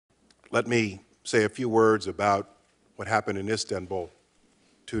Let me say a few words about what happened in Istanbul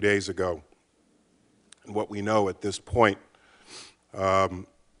 2 days ago and what we know at this point.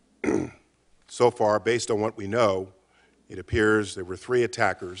 So far, based on what we know, it appears there were 3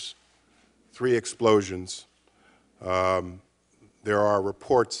 attackers, 3 explosions. There are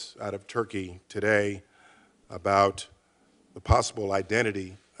reports out of Turkey today about the possible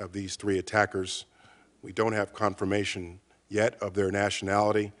identity of these 3 attackers. We don't have confirmation yet of their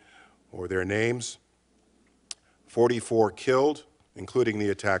nationality or their names. 44 killed, including the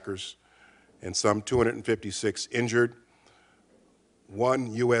attackers, and some 256 injured.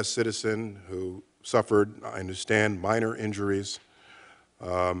 1 U.S. citizen who suffered, I understand, minor injuries.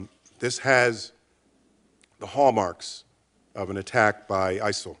 This has the hallmarks of an attack by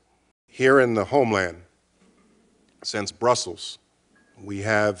ISIL. Here in the Homeland, since Brussels, we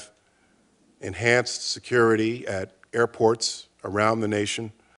have enhanced security at airports around the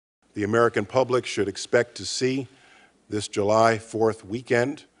nation. The American public should expect to see this July 4th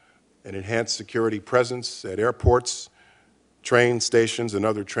weekend an enhanced security presence at airports, train stations, and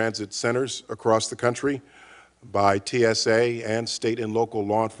other transit centers across the country by TSA and state and local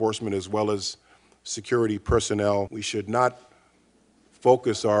law enforcement, as well as security personnel. We should not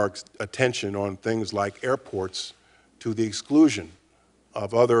focus our attention on things like airports to the exclusion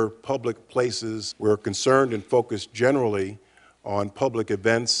of other public places. We're concerned and focused generally on public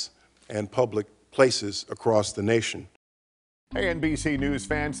events and public places across the nation. Hey, NBC News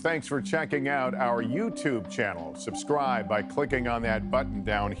fans, thanks for checking out our YouTube channel. Subscribe by clicking on that button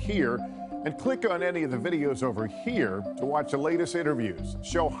down here and click on any of the videos over here to watch the latest interviews,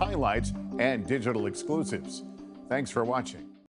 show highlights, and digital exclusives. Thanks for watching.